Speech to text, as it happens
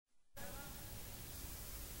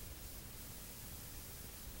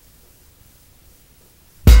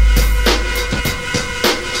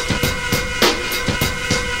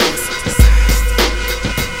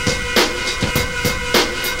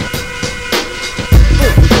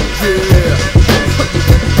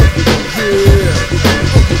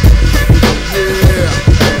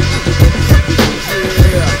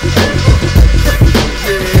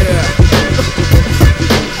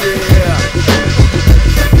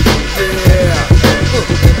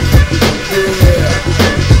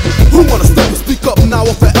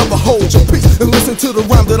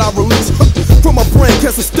that I release from my brain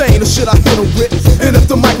can't sustain the shit I hit him with. And if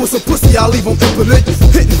the mic was a pussy, I'll leave him impotent.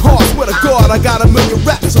 Hitting hard, swear to God, I got a million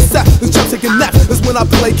raps. So sap and chop taking naps. That's when I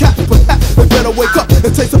play cat. Perhaps they better wake up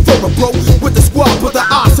and take some flavor, bro. With the squad, but the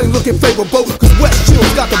odds ain't looking favorable. Cause West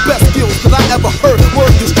Chill's got the best skills that I ever heard.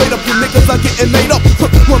 Word is straight up, you niggas are getting made up.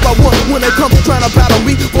 One by one, when they come trying to battle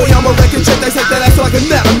me, boy, I'm a wrecking check, they take that ass like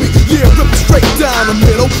anatomy. Yeah, rip it straight down the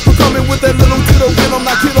middle. For coming with that little ditto, then I'm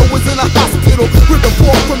not kiddo, was in a hospital. Rip the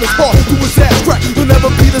ball from his heart to his ass crack. You'll never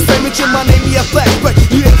be the same, mention my name, yeah, flashback.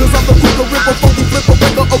 Yeah, cause I'm the quicker ripper, funky flipper,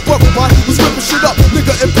 breaker of rubber. Was ripping shit up,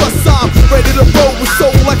 nigga, and plus I'm ready to roll with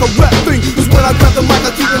soul like a rap thing. Cause when I grab the mic,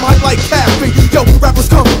 I keep him hype like caffeine. Yo, rappers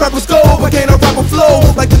come, rappers go, but can't a rapper flow?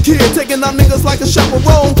 Like the kid, taking out niggas like a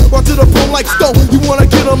chaperone. Run to the bone like stone, you wanna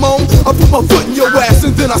get them on? I put my foot in your ass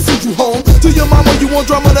and then I send you home. To your mama, you want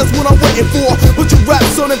drama, that's what I'm waiting for. But you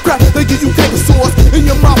raps on and crap, they give you cake of sauce. In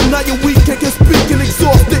your mouth, now you're weak, can't speak and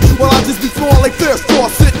exhausted. While I just be flowing like Ferris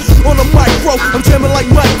faucet. On the micro, I'm jamming like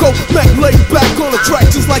Michael. Mac laid back on the track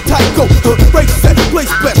just like Tycho. Race set,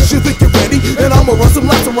 place bet, you think you're ready? And I'ma run some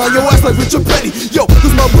laps around your ass like Richard Petty. Yo,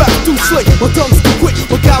 cause my rap's too slick, my tongue's too quick.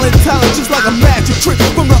 My talent just like a magic trick.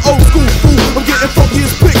 From the old school fool, I'm getting funky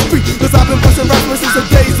as Big Street. Cause I've been busting raps since the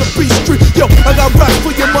days of Beat Street. Yo, I got raps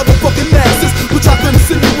for your motherfucking asses, which I couldn't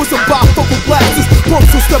send you with some bifocal glasses.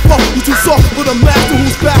 Punks will step up, you too soft with a master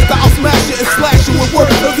who's back.